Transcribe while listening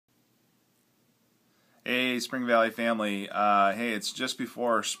Hey, Spring Valley family. Hey, it's just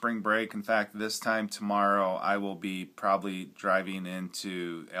before spring break. In fact, this time tomorrow I will be probably driving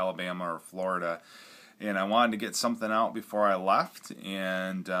into Alabama or Florida. And I wanted to get something out before I left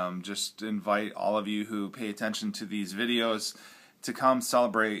and just invite all of you who pay attention to these videos to come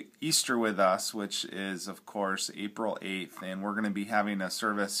celebrate Easter with us, which is, of course, April 8th. And we're going to be having a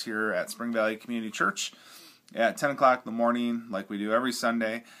service here at Spring Valley Community Church at 10 o'clock in the morning, like we do every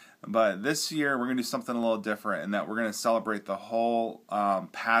Sunday. But this year we're going to do something a little different in that we're going to celebrate the whole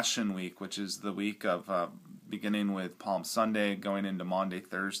Passion Week, which is the week of beginning with Palm Sunday, going into Maundy,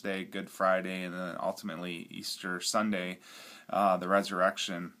 Thursday, Good Friday, and then ultimately Easter Sunday, the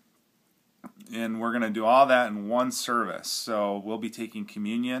resurrection. And we're going to do all that in one service. So we'll be taking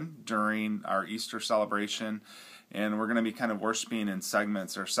communion during our Easter celebration, and we're going to be kind of worshiping in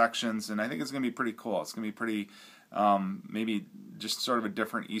segments or sections, and I think it's going to be pretty cool. It's going to be pretty maybe just sort of a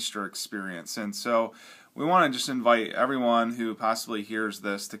different Easter experience. And so we want to just invite everyone who possibly hears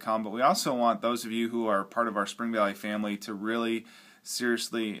this to come, but we also want those of you who are part of our Spring Valley family to really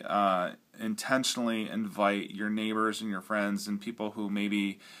seriously, intentionally invite your neighbors and your friends and people who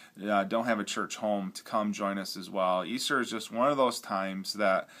maybe don't have a church home to come join us as well. Easter is just one of those times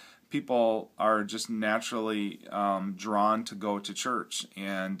that people are just naturally drawn to go to church.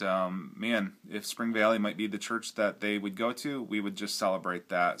 And man, if Spring Valley might be the church that they would go to, we would just celebrate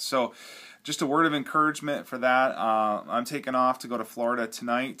that. So just a word of encouragement for that. I'm taking off to go to Florida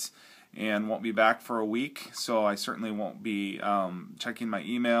tonight and won't be back for a week, so I certainly won't be checking my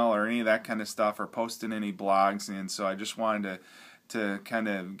email or any of that kind of stuff or posting any blogs. And so I just wanted to kind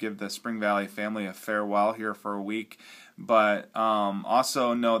of give the Spring Valley family a farewell here for a week. But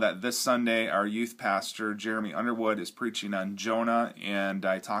also know that this Sunday our youth pastor, Jeremy Underwood, is preaching on Jonah, and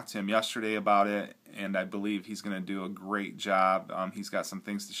I talked to him yesterday about it, and I believe he's going to do a great job. He's got some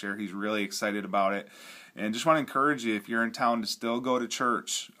things to share. He's really excited about it. And just want to encourage you, if you're in town, to still go to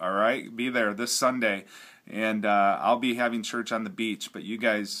church, all right? Be there this Sunday. And I'll be having church on the beach, but you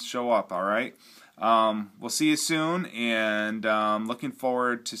guys show up, all right? We'll see you soon, and looking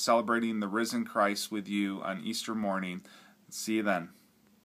forward to celebrating the risen Christ with you on Easter morning. See you then.